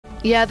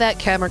Yeah, that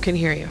camera can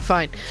hear you.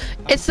 Fine.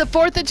 It's the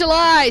 4th of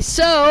July,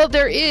 so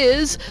there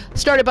is,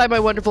 started by my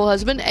wonderful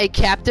husband, a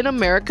Captain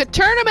America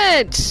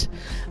tournament.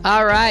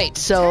 All right,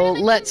 so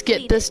let's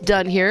get this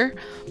done here.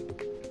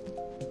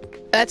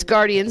 That's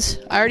Guardians.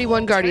 I already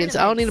won Guardians.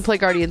 I don't need to play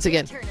Guardians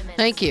again.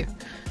 Thank you.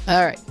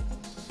 All right.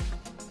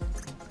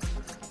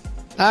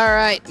 All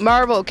right,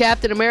 Marvel,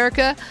 Captain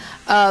America.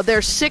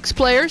 There's 6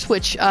 players,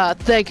 which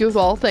thank you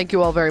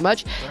all very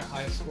much. Their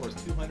highest score is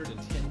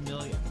 210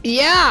 million.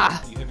 Yeah.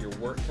 You have your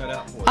work cut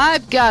out for you.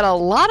 I've got a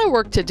lot of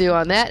work to do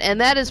on that,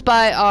 and that is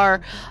by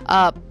our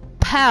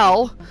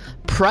pal,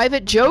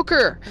 Private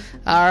Joker.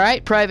 All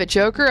right, Private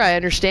Joker, I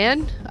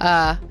understand.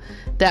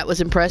 That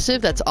was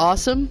impressive. That's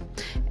awesome.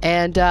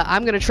 And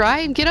I'm going to try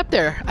and get up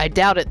there. I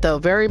doubt it, though,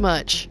 very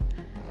much.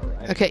 All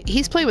right. Okay,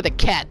 he's playing with a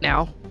cat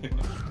now.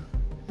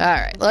 All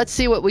right, let's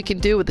see what we can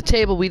do with the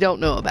table we don't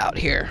know about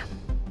here.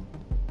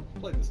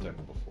 Played this deck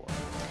before.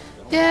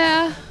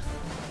 Yeah.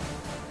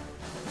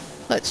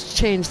 Let's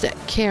change that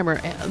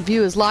camera.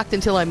 View is locked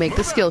until I make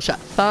the skill shot.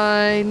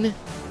 Fine.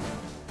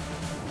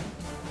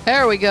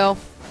 There we go.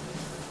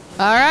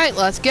 All right,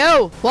 let's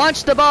go.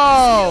 Launch the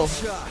ball.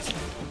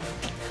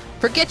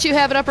 Forget you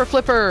have an upper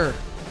flipper.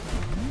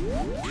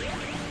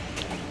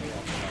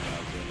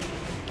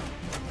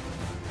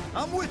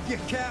 I'm with you,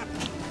 Cap.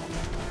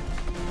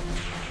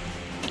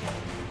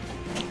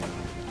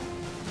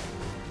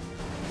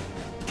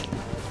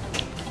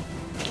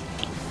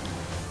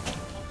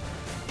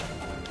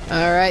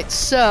 All right,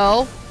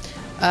 so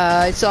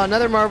I saw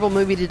another Marvel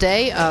movie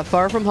today,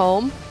 Far From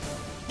Home.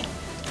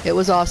 It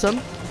was awesome.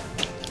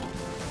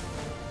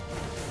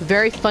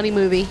 Very funny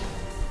movie.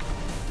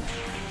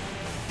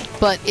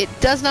 But it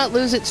does not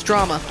lose its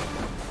drama.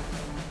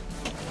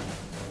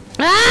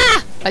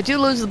 Ah! I do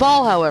lose the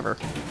ball, however.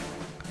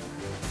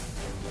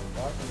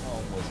 Far From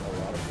Home was a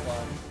lot of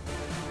fun.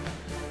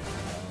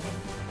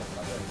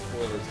 Not any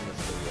spoilers in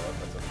this video, if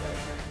that's okay.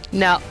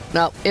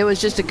 No, it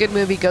was just a good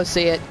movie. Go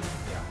see it.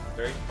 Yeah,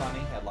 very funny,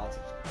 had lots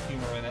of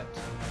humor in it.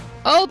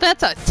 Oh,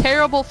 that's a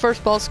terrible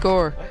first ball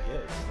score.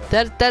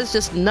 That is. That is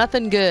just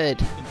nothing good.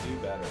 You can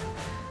do better.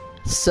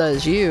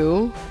 Says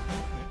you.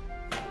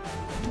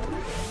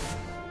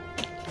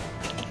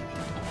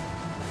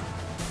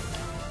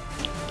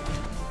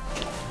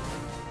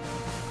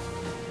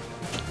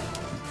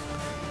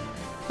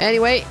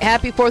 Anyway,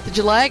 happy 4th of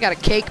July. I got a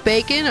cake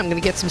baking. I'm going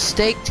to get some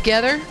steak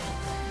together.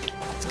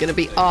 It's going to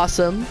be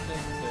awesome.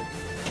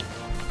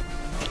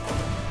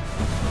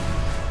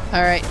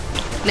 All right.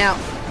 Now,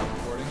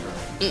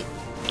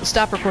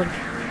 stop recording.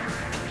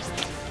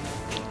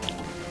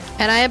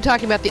 And I am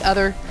talking about the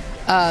other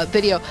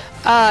video.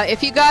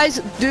 If you guys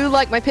do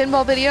like my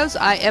pinball videos,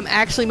 I am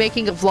actually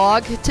making a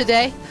vlog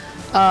today.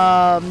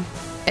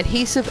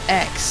 Adhesive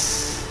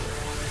X.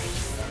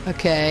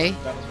 Okay.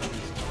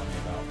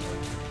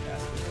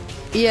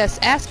 Yes,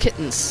 ass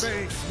kittens.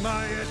 Face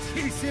my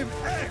adhesive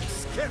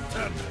X,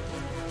 kitten.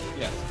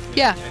 Yes.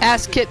 Yeah,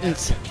 ass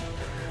kittens.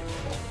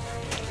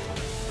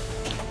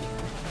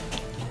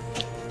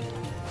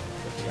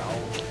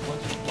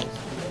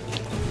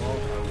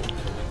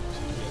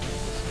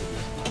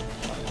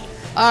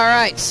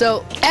 Alright,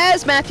 so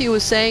as Matthew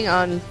was saying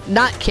on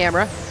not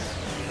camera,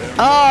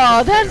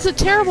 oh, that's a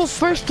terrible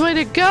first way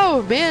to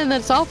go, man,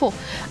 that's awful.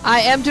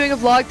 I am doing a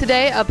vlog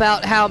today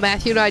about how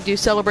Matthew and I do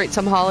celebrate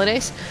some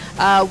holidays.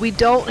 We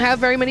don't have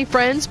very many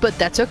friends, but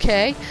that's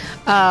okay.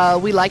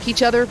 We like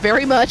each other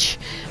very much,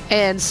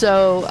 and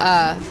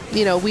so,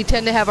 you know, we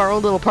tend to have our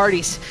own little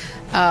parties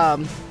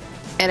and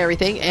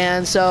everything,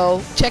 and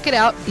so check it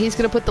out. He's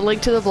going to put the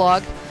link to the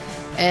vlog.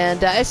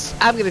 And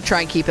I'm going to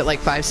try and keep it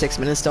like 5-6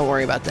 minutes. Don't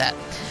worry about that.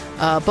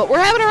 But we're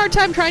having a hard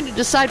time trying to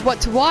decide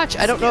what to watch.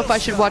 I don't know if I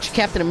should watch a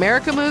Captain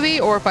America movie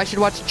or if I should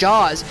watch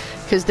Jaws,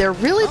 because they're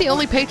really the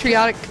only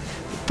patriotic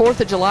 4th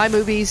of July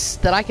movies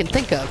that I can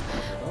think of.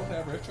 Both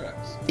have riff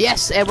tracks.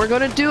 Yes, and we're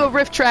going to do a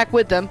riff track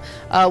with them.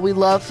 We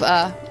love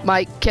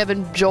Mike,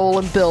 Kevin, Joel,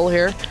 and Bill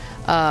here.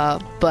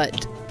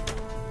 But...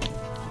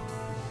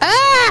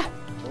 Ah!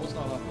 Joel's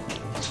not on there.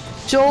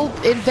 Joel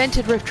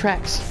invented riff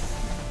tracks.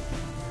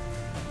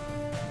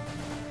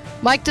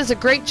 Mike does a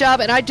great job,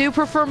 and I do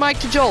prefer Mike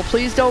to Joel.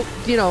 Please don't,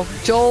 you know,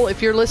 Joel,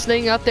 if you're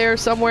listening out there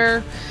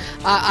somewhere,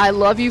 I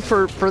love you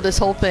for this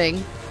whole thing.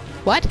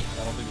 What?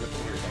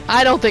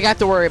 I don't think I have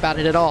to worry about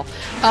it at all.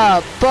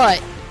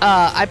 But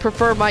I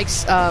prefer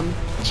Mike's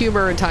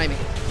humor and timing.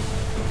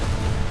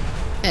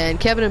 And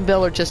Kevin and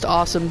Bill are just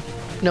awesome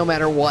no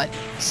matter what.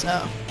 So.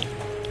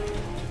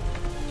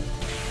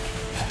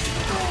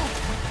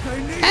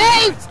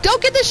 Hey!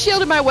 Don't get this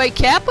shield in my way,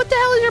 Cap. What the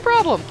hell is your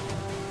problem?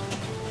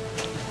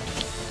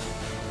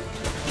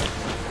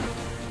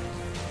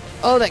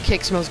 Oh, that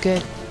cake smells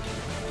good.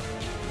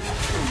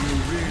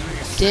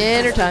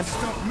 Dinner time.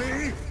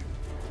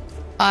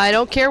 I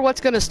don't care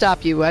what's going to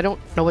stop you. I don't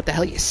know what the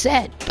hell you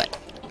said, but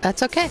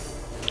that's okay.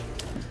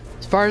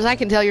 As far as I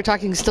can tell, you're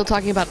still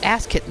talking about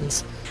ass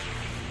kittens.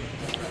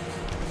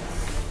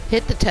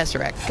 Hit the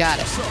Tesseract. Got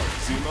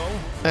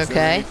it.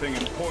 Okay. Anything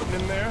important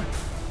in there?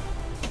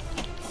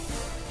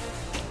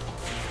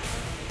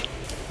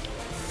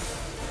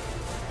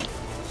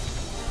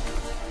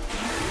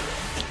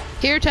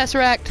 Here,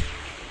 Tesseract.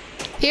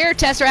 Here,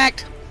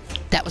 Tesseract.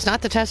 That was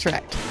not the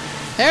Tesseract.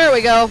 There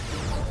we go.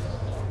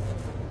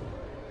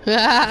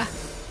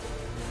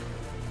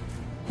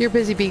 You're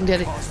busy being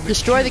dead.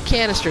 Destroy the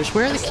canisters.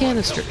 Where are the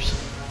canisters?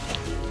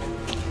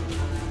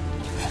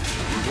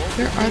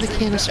 Where are the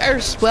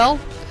canisters? Well,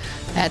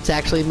 that's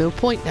actually a moot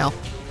point now.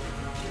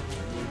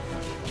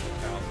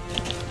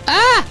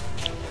 Ah!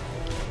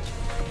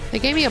 They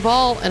gave me a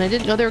ball, and I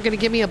didn't know they were going to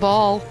give me a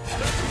ball.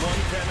 That's one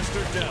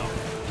canister down.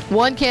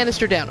 One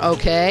canister down.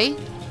 Okay.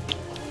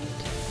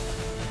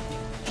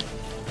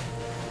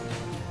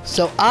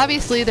 So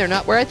obviously they're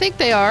not where I think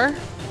they are.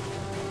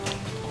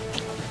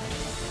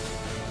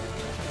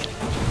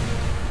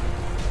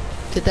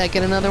 Did that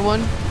get another one?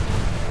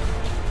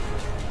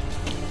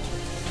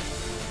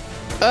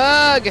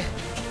 Ugh!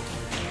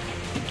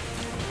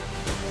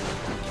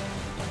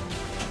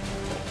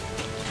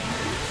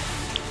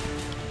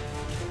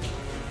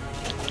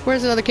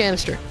 Where's another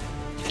canister?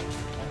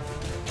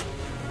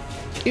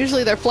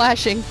 Usually they're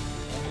flashing.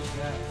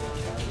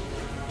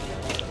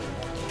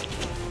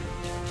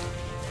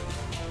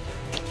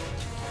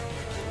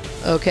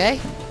 Okay.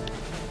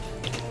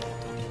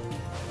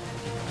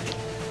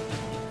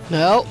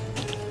 No.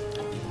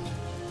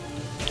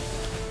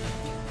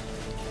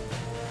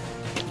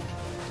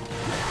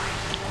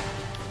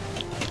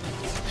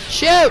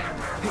 Shoot!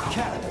 Hey,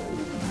 Cat.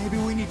 Maybe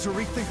we need to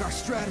rethink our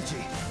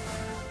strategy.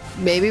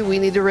 Maybe we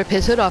need to rip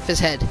his hood off his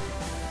head.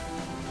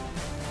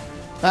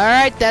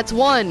 Alright, that's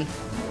one.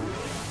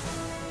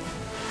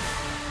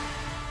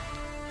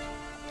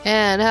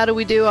 And how do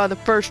we do on the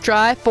first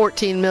try?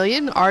 14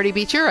 million. Already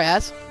beat your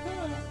ass.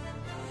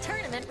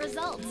 Tournament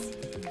results.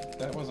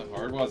 That wasn't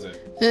hard, was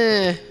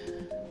it?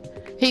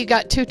 He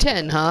got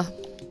 210, huh?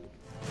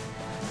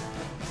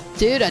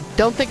 Dude, I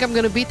don't think I'm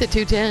gonna beat the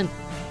 210.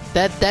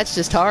 That's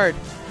just hard.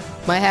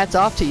 My hat's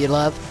off to you,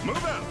 love.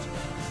 Move out.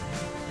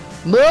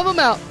 Move him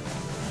out.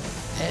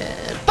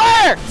 And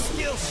fire!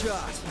 Skill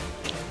shot.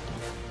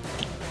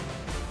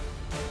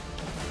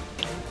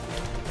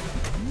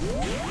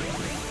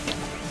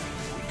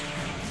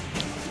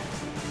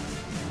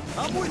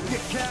 I'm with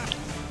you, Cap.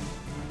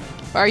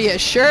 Are you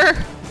sure?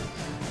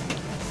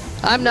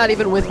 I'm not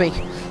even with me.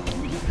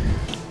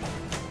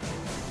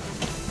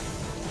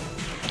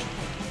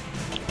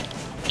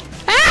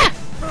 Ah!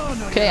 Oh,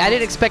 no, Okay, I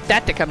didn't expect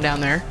that to come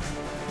down there.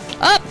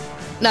 Up!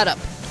 Not up.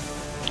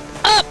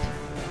 Up!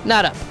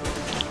 Not up.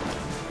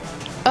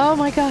 Oh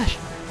my gosh.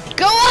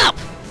 Go up!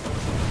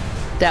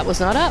 That was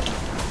not up.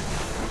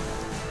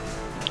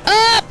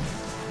 Up!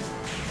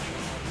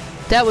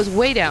 That was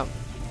way down.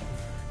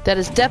 That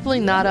is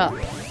definitely not up.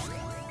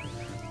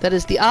 That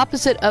is the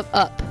opposite of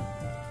up.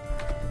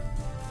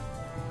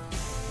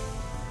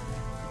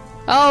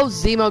 Oh,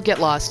 Zemo, get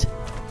lost.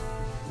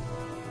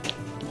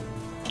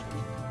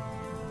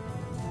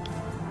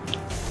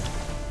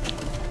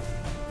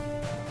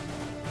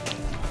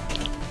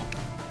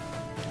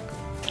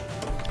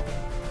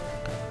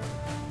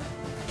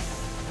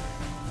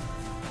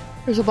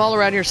 There's a ball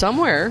around here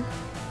somewhere.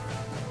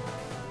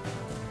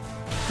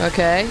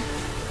 Okay.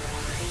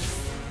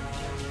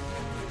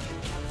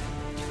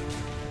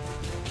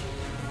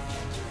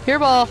 Here,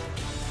 ball.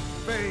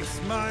 Face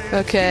my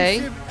Okay.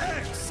 adhesive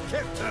X,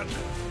 Captain.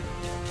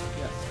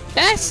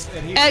 Ass.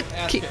 And he's Ass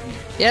ass ki- kitten.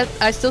 Yep,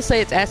 I still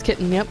say it's ass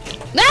kitten. Yep.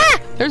 Ah!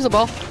 There's the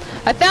ball.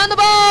 I found the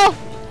ball.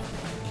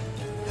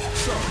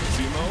 Sorry,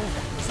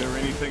 Zemo. Is there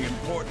anything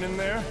important in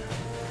there?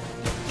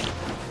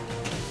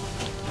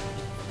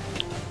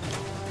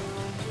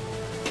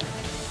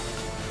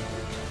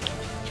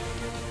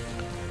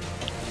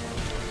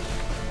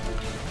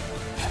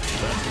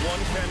 That's one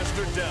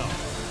canister down.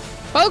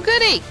 Oh,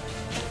 goody.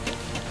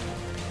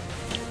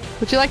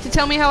 Would you like to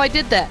tell me how I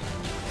did that?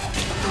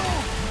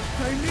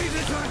 I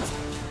needed that.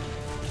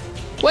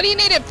 What do you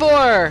need it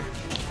for?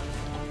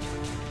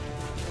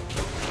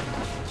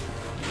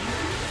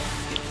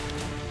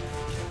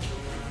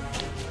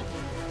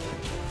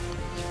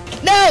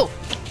 No!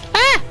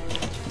 Ah!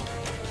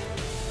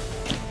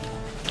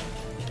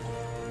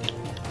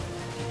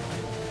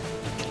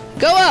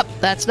 Go up!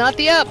 That's not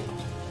the up.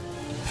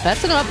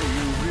 That's an up.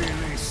 You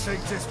really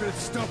think this will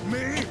stop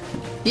me?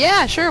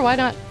 Yeah, sure, why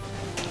not?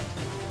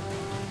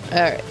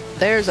 Alright,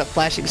 there's a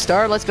flashing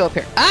star. Let's go up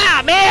here.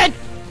 Ah, man!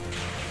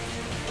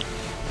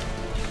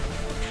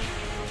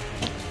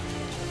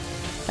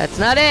 That's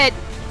not it.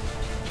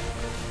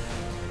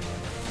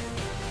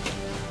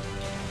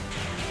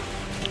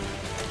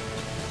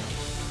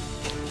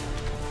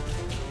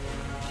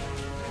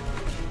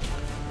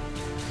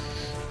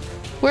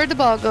 Where'd the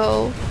ball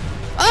go?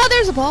 Oh,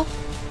 there's a ball.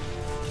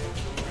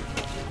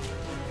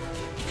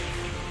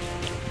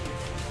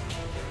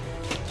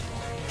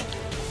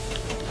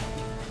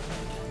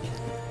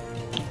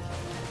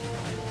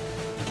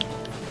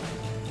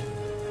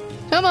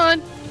 Come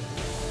on.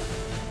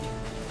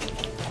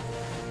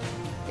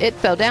 It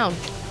fell down.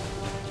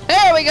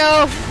 There we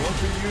go. You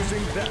won't be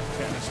using that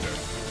canister.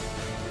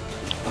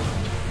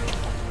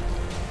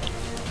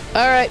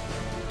 Alright.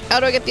 How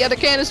do I get the other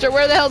canister?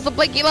 Where the hell's the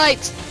blinky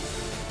lights?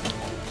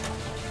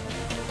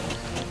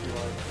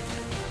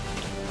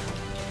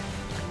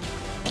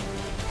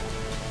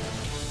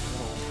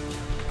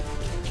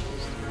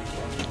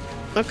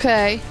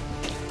 Okay.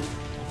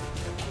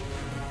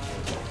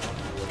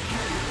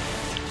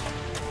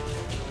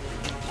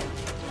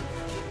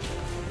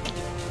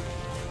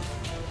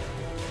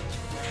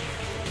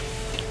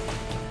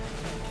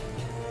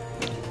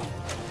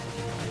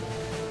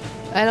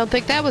 I don't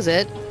think that was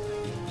it.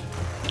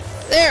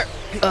 There!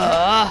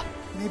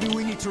 Maybe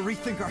we need to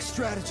rethink our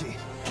strategy.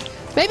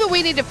 Maybe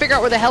we need to figure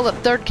out where the hell the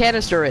third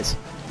canister is.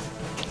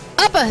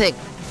 Up a thing!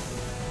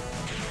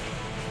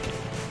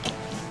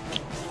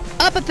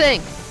 Up a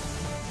thing!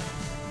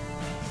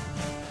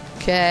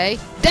 Okay.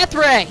 Death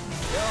ray!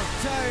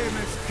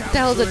 What the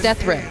hell is a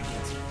death ray?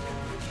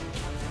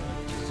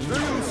 Do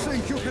you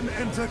think you can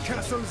enter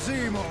Castle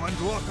Zemo and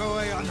walk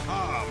away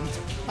unharmed?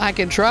 I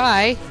can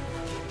try.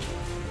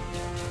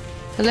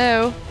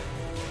 Hello?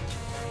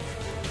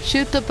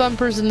 Shoot the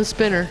bumpers in the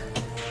spinner.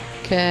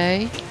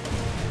 Okay.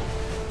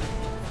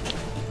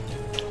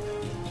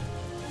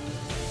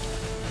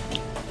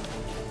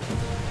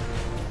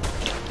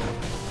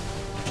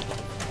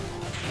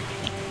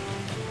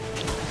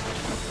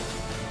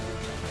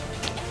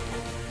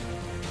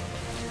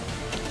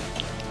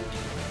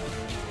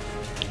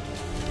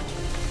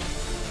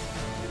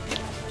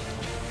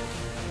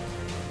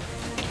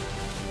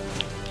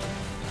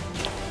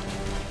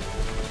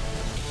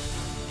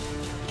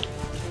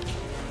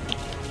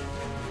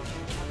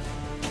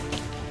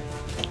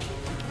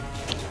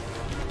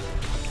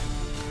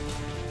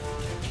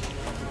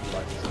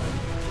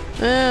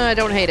 I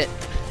don't hate it.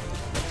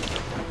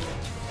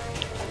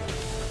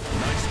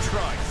 Nice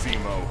try,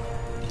 Zemo.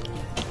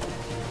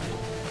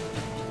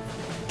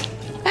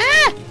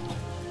 Ah!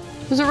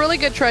 It was a really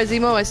good try,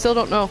 Zemo. I still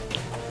don't know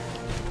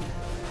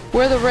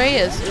where the ray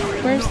is.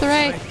 Where's the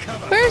ray?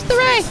 Where's the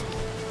ray?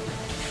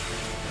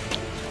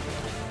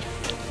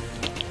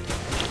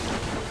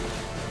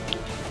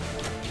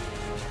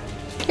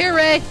 Here,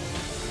 Ray.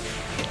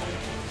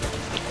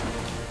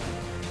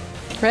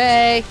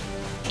 Ray.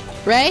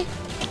 Ray?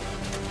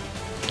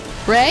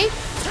 Ray?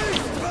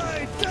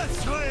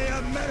 Death Ray,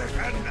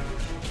 American!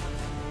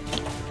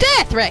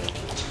 Death Ray!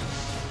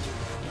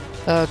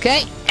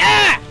 Okay.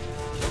 Ah!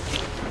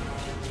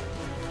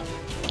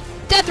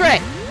 Death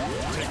Ray!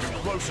 Take a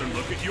closer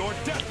look at your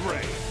death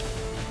ray.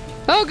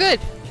 Oh,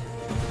 good.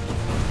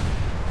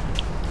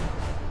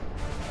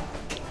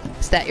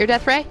 Is that your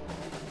death ray?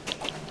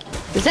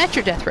 Is that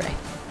your death ray?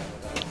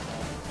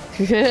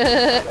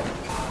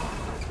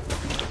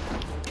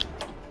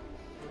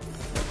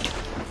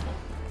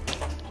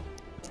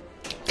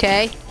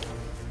 Okay.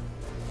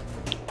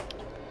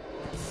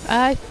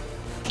 I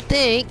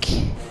think...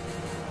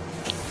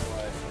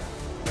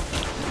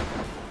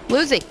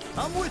 Losing.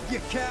 I'm with you,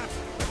 Cap.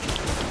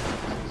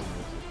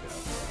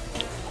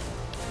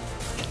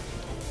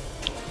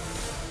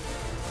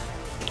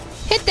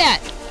 Hit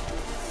that!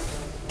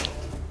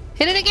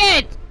 Hit it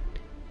again!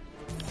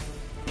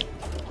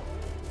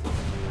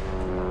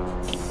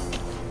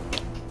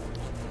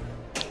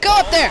 Go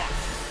up there!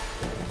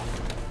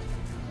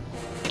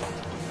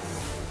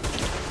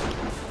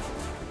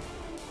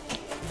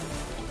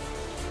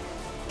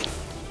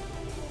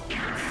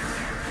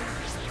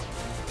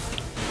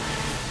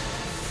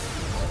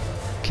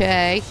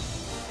 Okay.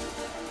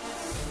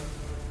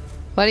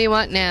 What do you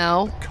want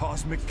now?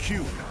 Cosmic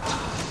cube.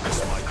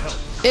 This might help.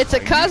 It's a I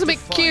need to cosmic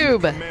find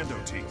cube! the commando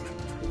team.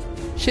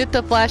 Shoot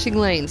the flashing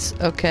lanes.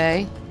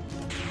 Okay.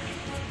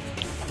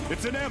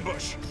 It's an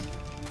ambush.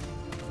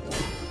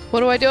 What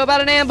do I do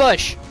about an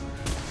ambush?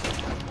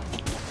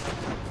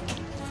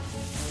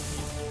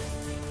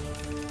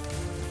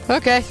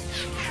 Okay.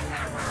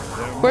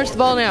 Where's the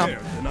ball now? There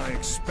than I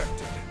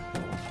expected.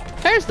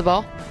 There's the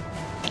ball.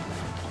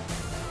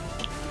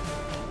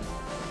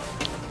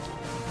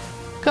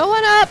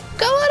 Going up!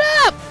 Going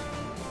up!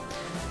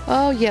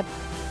 Oh, you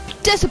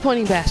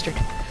disappointing bastard.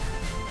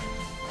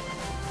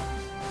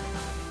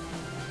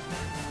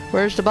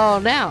 Where's the ball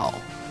now?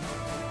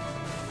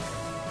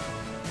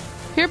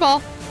 Here,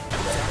 ball.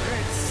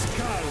 Red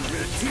Skull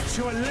will teach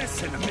you a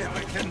lesson,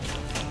 American.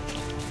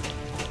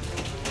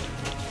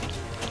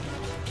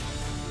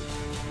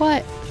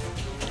 What?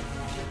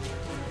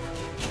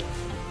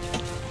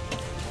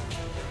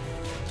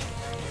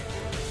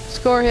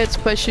 Score hits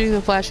by shooting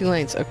the flashing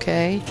lanes.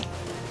 Okay.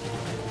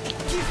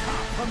 Give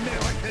up,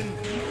 American.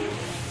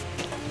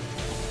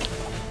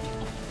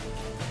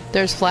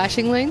 There's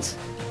flashing lanes?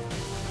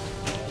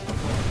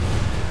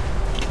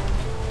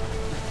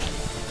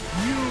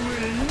 You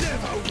will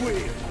never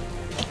win.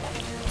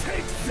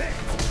 Take that.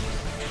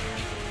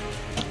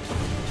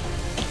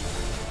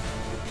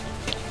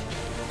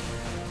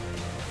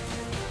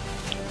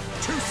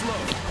 Too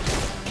slow.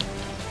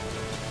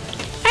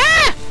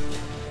 Ah!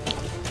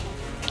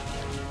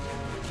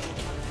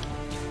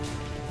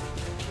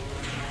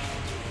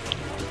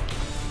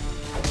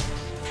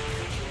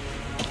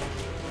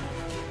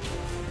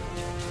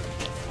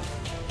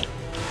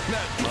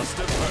 That must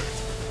have hurt.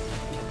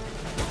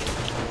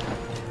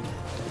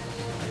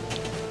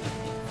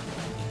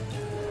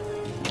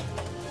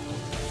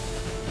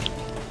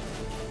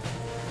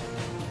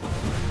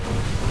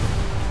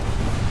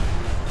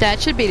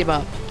 That should beat him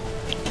up.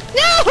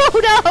 No,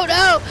 no,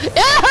 no,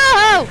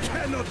 no!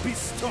 Cannot be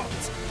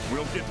stopped.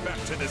 We'll get back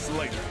to this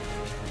later.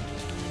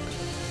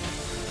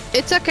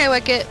 It's okay,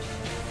 Wicket.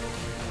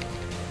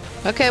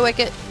 Okay,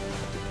 Wicket.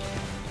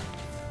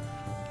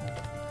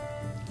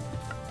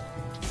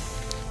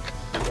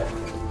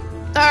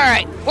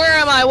 Alright, where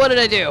am I? What did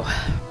I do?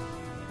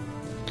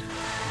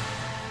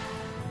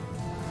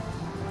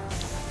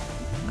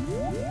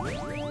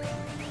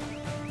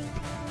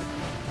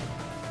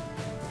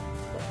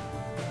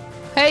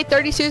 Hey,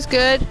 32's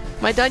good.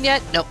 Am I done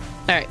yet? Nope.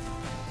 Alright.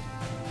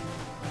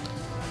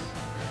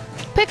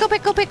 Pickle,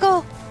 pickle,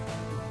 pickle!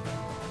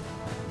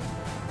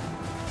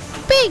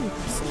 Bing!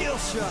 Skill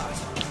shot.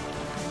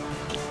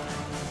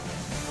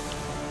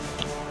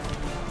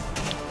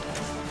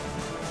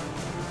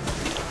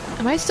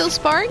 Am I still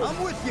sparring?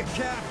 I'm with you,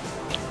 Cap.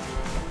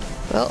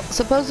 Well,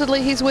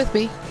 supposedly he's with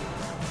me.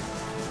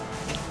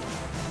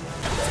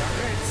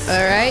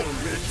 Alright.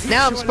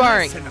 Now I'm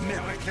sparring. Listen,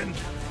 American.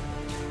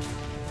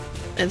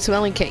 And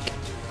smelling cake.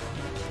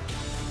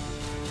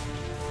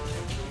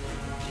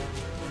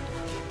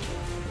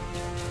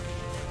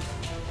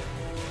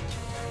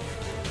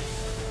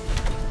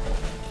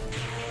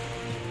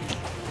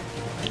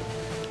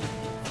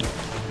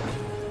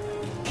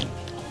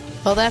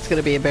 Well, that's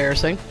gonna be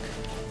embarrassing.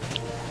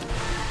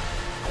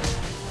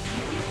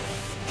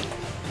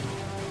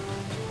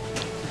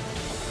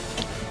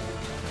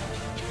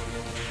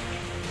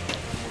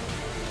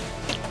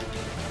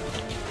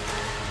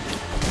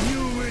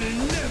 You will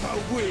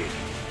never win.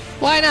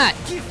 Why not?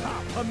 Give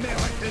up,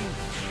 American.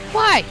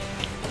 Why?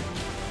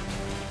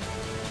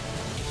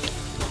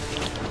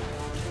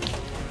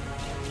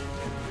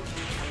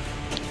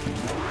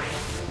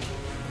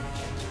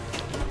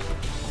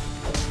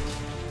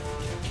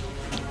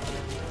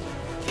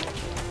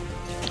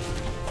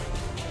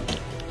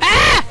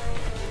 Ah!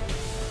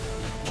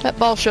 That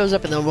ball shows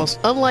up in the most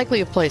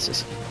unlikely of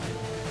places.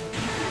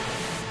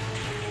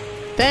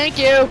 Thank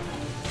you.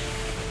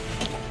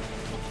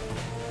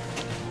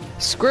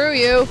 Screw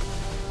you.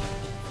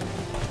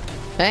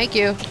 Thank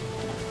you.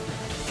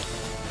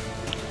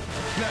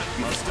 That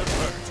must have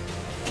hurt.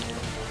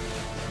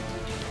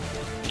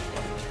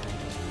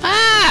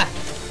 Ah!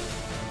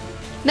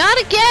 Not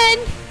again!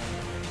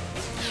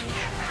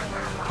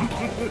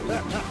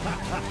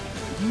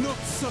 Not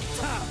so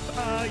tough,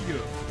 are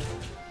you?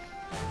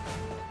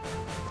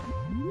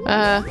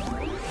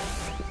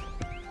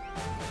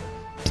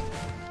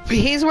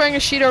 He's wearing a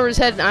sheet over his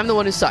head and I'm the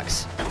one who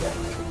sucks.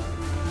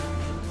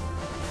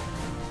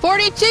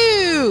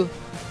 42!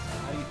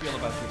 How do you feel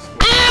about your score?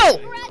 Ow!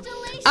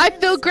 Congratulations! I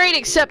feel great,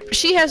 except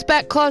she has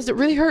back claws that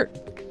really hurt.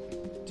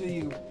 Do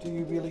you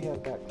really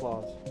have back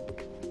claws?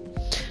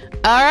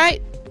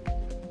 Alright.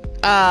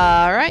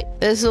 Alright.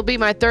 This will be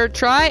my third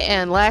try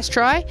and last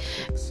try.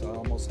 It's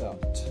almost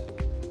out.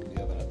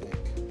 The oven, I think.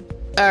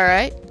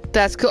 Alright.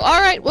 That's cool.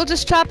 Alright, we'll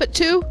just chop it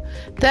too.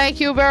 Thank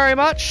you very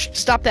much.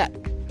 Stop that.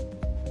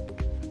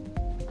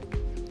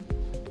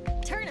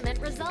 Tournament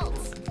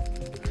results.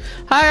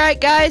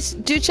 Alright, guys.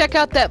 Do check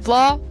out that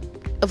vlog.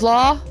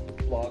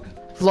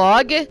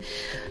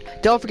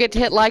 Don't forget to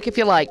hit like if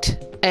you liked.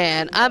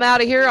 And I'm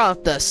out of here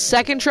on the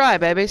second try,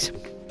 babies.